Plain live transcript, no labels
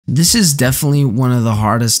This is definitely one of the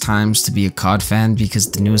hardest times to be a COD fan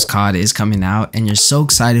because the newest COD is coming out and you're so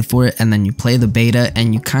excited for it, and then you play the beta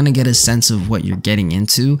and you kind of get a sense of what you're getting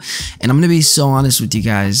into. And I'm going to be so honest with you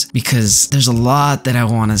guys because there's a lot that I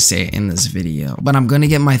want to say in this video, but I'm going to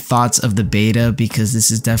get my thoughts of the beta because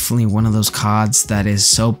this is definitely one of those CODs that is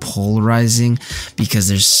so polarizing because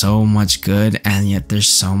there's so much good and yet there's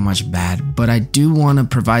so much bad. But I do want to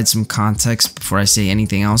provide some context before I say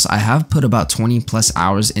anything else. I have put about 20 plus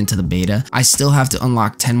hours into the beta. I still have to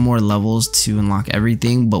unlock 10 more levels to unlock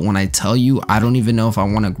everything, but when I tell you I don't even know if I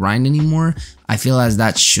want to grind anymore, I feel as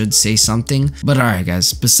that should say something. But alright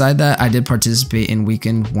guys, beside that, I did participate in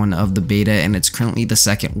weekend 1 of the beta and it's currently the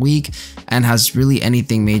 2nd week. And has really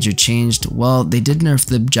anything major changed? Well, they did nerf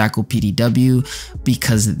the Jackal PDW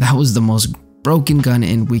because that was the most broken gun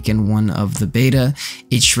in weekend 1 of the beta.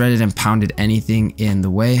 It shredded and pounded anything in the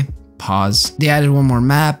way. Pause. They added one more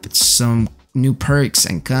map, some new perks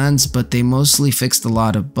and guns, but they mostly fixed a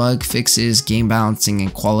lot of bug fixes, game balancing,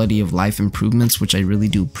 and quality of life improvements, which I really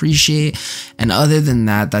do appreciate. And other than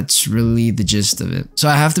that, that's really the gist of it. So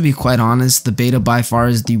I have to be quite honest, the beta by far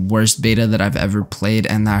is the worst beta that I've ever played,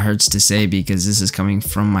 and that hurts to say because this is coming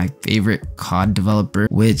from my favorite COD developer,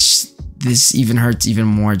 which this even hurts even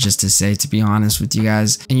more just to say, to be honest with you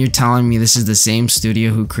guys. And you're telling me this is the same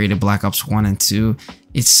studio who created Black Ops 1 and 2.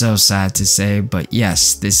 It's so sad to say, but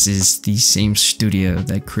yes, this is the same studio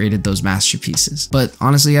that created those masterpieces. But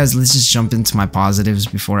honestly guys, let's just jump into my positives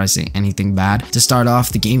before I say anything bad. To start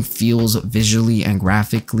off, the game feels visually and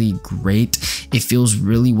graphically great. It feels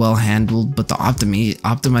really well handled, but the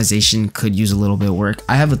optimization could use a little bit of work.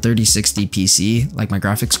 I have a 3060 PC, like my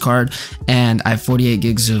graphics card, and I have 48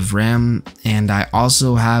 gigs of RAM, and I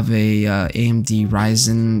also have a AMD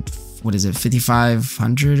Ryzen, what is it,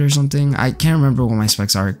 5500 or something? I can't remember what my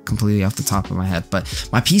specs are completely off the top of my head, but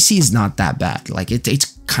my PC is not that bad. Like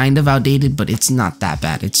it's kind of outdated, but it's not that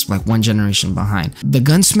bad. It's like one generation behind. The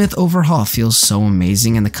gunsmith overhaul feels so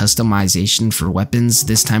amazing, and the customization for weapons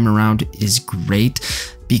this time around is great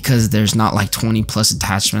because there's not like 20 plus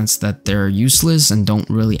attachments that they're useless and don't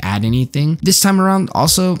really add anything. This time around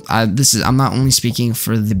also, I'm not only speaking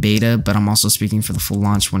for the beta, but I'm also speaking for the full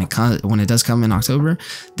launch when it does come in October.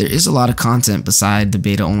 There is a lot of content beside the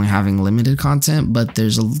beta only having limited content, but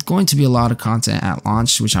there's going to be a lot of content at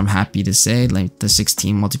launch, which I'm happy to say, like the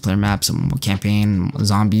 16 multiplayer maps, and campaign,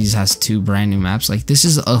 zombies has 2 brand new maps. Like this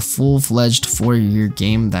is a full-fledged 4-year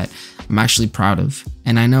game that I'm actually proud of.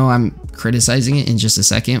 And I know I'm criticizing it in just a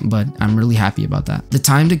second, but I'm really happy about that. The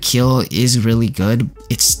time to kill is really good.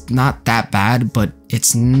 It's not that bad, but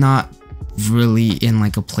it's not really in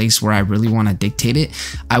like a place where I really want to dictate it.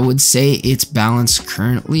 I would say it's balanced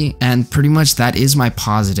currently, and pretty much that is my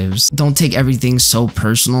positives. Don't take everything so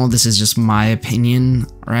personal. This is just my opinion,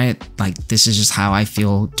 right? Like this is just how I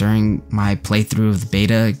feel during my playthrough of the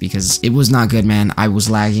beta because it was not good, man. I was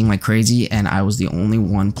lagging like crazy and I was the only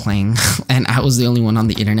one playing and I was the only one on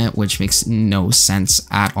the internet, which makes no sense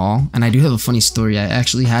at all. And I do have a funny story. I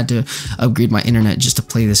actually had to upgrade my internet just to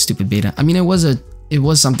play this stupid beta. I mean, it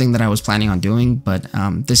was something that I was planning on doing, but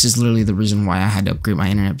this is literally the reason why I had to upgrade my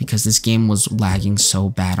internet because this game was lagging so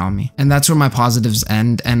bad on me. And that's where my positives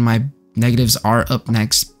end and my negatives are up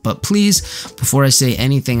next. But please, before I say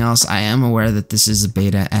anything else, I am aware that this is a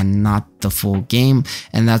beta and not the full game,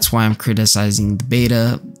 and that's why I'm criticizing the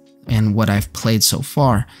beta and what I've played so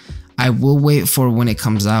far. I will wait for when it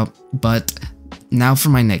comes out, but now for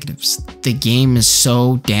my negatives. The game is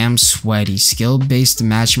so damn sweaty. Skill-based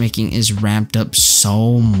matchmaking is ramped up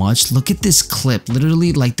so much. Look at this clip.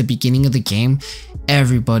 Literally, like the beginning of the game,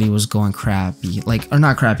 everybody was going crappy. Or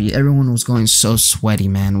not crappy, everyone was going so sweaty,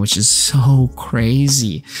 man, which is so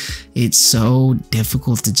crazy. It's so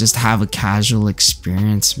difficult to just have a casual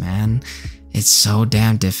experience, man. It's so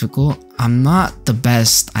damn difficult. I'm not the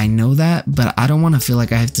best, I know that, but I don't want to feel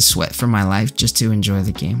like I have to sweat for my life just to enjoy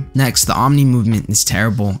the game. Next, the Omni movement is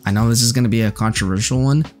terrible. I know this is going to be a controversial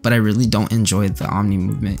one, but I really don't enjoy the Omni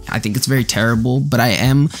movement. I think it's very terrible, but I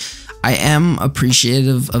am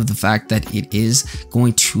appreciative of the fact that it is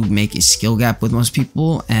going to make a skill gap with most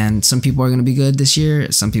people, and some people are going to be good this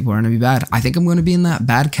year, some people are going to be bad. I think I'm going to be in that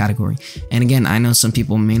bad category. And again, I know some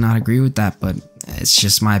people may not agree with that, but it's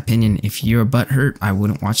just my opinion. If you're butthurt, I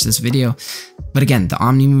wouldn't watch this video. But again, the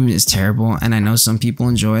Omni movement is terrible, and I know some people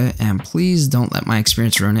enjoy it, and please don't let my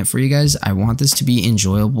experience ruin it for you guys. I want this to be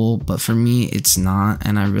enjoyable, but for me, it's not,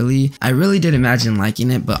 and I really did imagine liking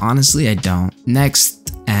it, but honestly, I don't.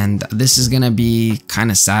 Next, and this is gonna be kind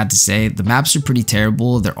of sad to say. The maps are pretty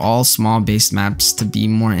terrible. They're all small based maps to be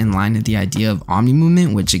more in line with the idea of omni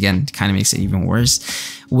movement, which again kind of makes it even worse.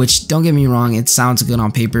 Which, don't get me wrong, it sounds good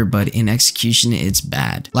on paper, but in execution it's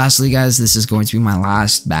bad. Lastly guys, this is going to be my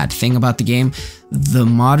last bad thing about the game. The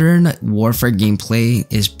Modern Warfare gameplay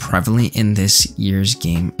is prevalent in this year's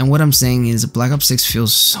game, and what I'm saying is Black Ops 6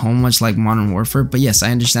 feels so much like Modern Warfare. But yes,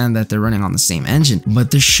 I understand that they're running on the same engine, but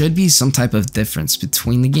there should be some type of difference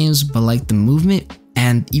between the games. But like the movement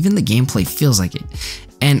and even the gameplay feels like it.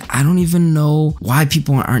 And I don't even know why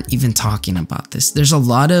people aren't even talking about this. There's a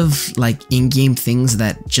lot of like in-game things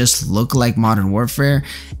that just look like Modern Warfare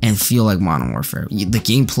and feel like Modern Warfare. The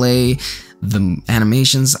gameplay, the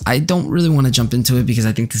animations, I don't really want to jump into it because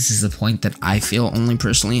I think this is the point that I feel only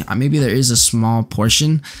personally. Maybe there is a small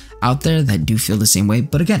portion out there that do feel the same way,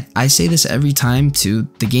 but again, I say this every time too,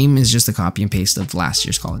 the game is just a copy and paste of last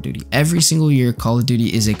year's Call of Duty. Every single year Call of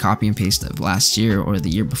Duty is a copy and paste of last year or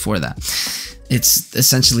the year before that. It's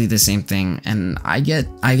essentially the same thing, and I get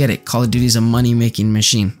it. Call of Duty is a money-making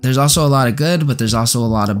machine. There's also a lot of good, but there's also a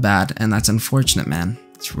lot of bad, and that's unfortunate, man.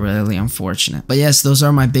 It's really unfortunate. But yes, those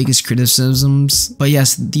are my biggest criticisms.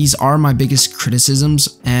 These are my biggest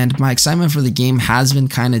criticisms, and my excitement for the game has been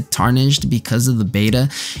kind of tarnished because of the beta,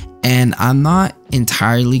 and I'm not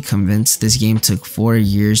entirely convinced this game took 4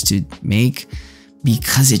 years to make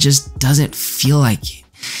because it just doesn't feel like it.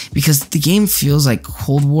 Because the game feels like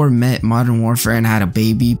Cold War met Modern Warfare and had a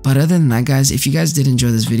baby. But other than that guys, if you guys did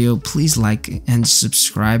enjoy this video, please like and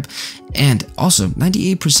subscribe. And also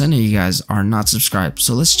 98% of you guys are not subscribed,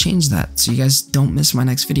 so let's change that so you guys don't miss my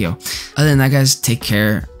next video. Other than that guys, take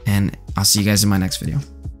care, and I'll see you guys in my next video.